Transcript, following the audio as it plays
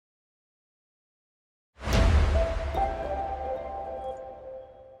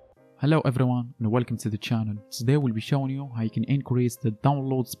Hello everyone and welcome to the channel. Today we'll be showing you how you can increase the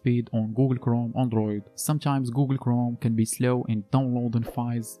download speed on Google Chrome Android. Sometimes Google Chrome can be slow in downloading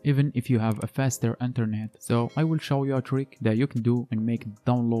files even if you have a faster internet. So I will show you a trick that you can do and make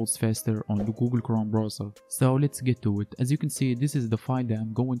downloads faster on the Google Chrome browser. So let's get to it. As you can see, this is the file that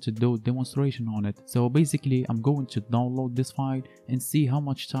I'm going to do a demonstration on it. So basically I'm going to download this file and see how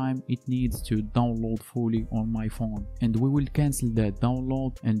much time it needs to download fully on my phone. And we will cancel that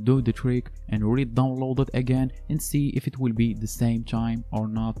download and do the trick and re-download it again and see if it will be the same time or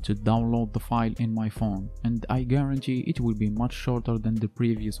not to download the file in my phone, and I guarantee it will be much shorter than the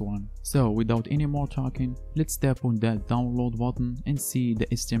previous one. So without any more talking, let's tap on that download button and see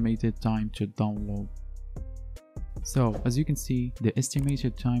the estimated time to download. So as you can see, the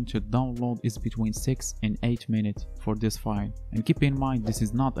estimated time to download is between 6 and 8 minutes for this file, and keep in mind this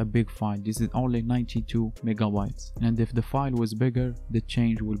is not a big file, this is only 92 megabytes, and if the file was bigger the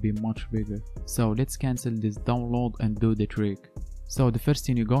change will be much bigger. So let's cancel this download and do the trick. So the first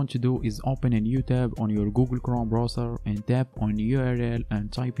thing you're going to do is open a new tab on your Google Chrome browser and tap on URL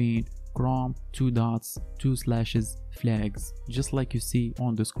and type in Chrome /flags just like you see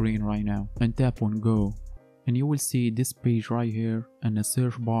on the screen right now, and tap on go. And you will see this page right here and a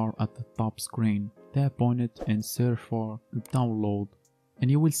search bar at the top screen. Tap on it and search for download,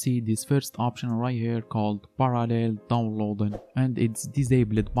 and you will see this first option right here called parallel downloading, and it's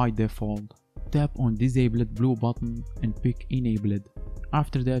disabled by default. Tap on disabled blue button and pick enabled.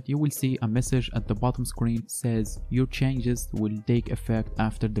 After that you will see a message at the bottom screen says your changes will take effect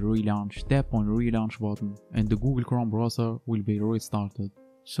after the relaunch. Tap on relaunch button and the Google Chrome browser will be restarted.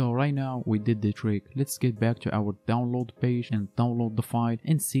 So right now we did the trick. Let's get back to our download page and download the file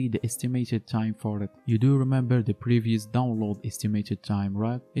and see the estimated time for it. You do remember the previous download estimated time,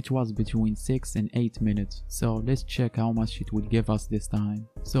 right? It was between 6 and 8 minutes. So let's check how much it will give us this time.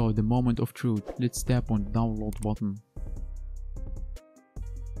 So the moment of truth, let's tap on download button.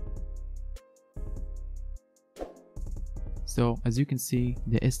 So as you can see,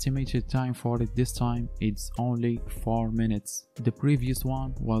 the estimated time for it this time is only 4 minutes. The previous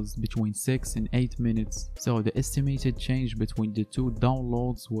one was between 6 and 8 minutes. So the estimated change between the two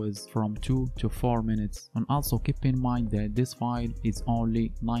downloads was from 2 to 4 minutes. And also keep in mind that this file is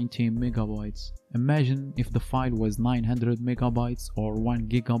only 19 megabytes. Imagine if the file was 900 megabytes or 1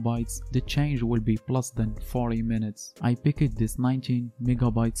 gigabytes, the change will be plus than 40 minutes. I picked this 19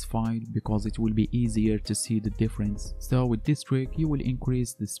 megabytes file because it will be easier to see the difference. So with this trick you will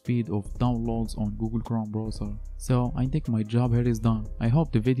increase the speed of downloads on Google Chrome browser. So I think my job here is done. I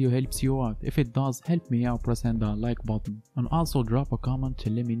hope the video helps you out. If it does, help me out pressing the like button, and also drop a comment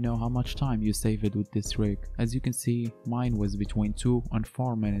to let me know how much time you saved with this trick. As you can see, mine was between 2 and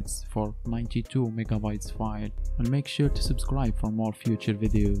 4 minutes for 92 megabytes file. And make sure to subscribe for more future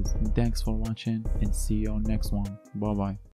videos. And thanks for watching and see you on next one. Bye bye.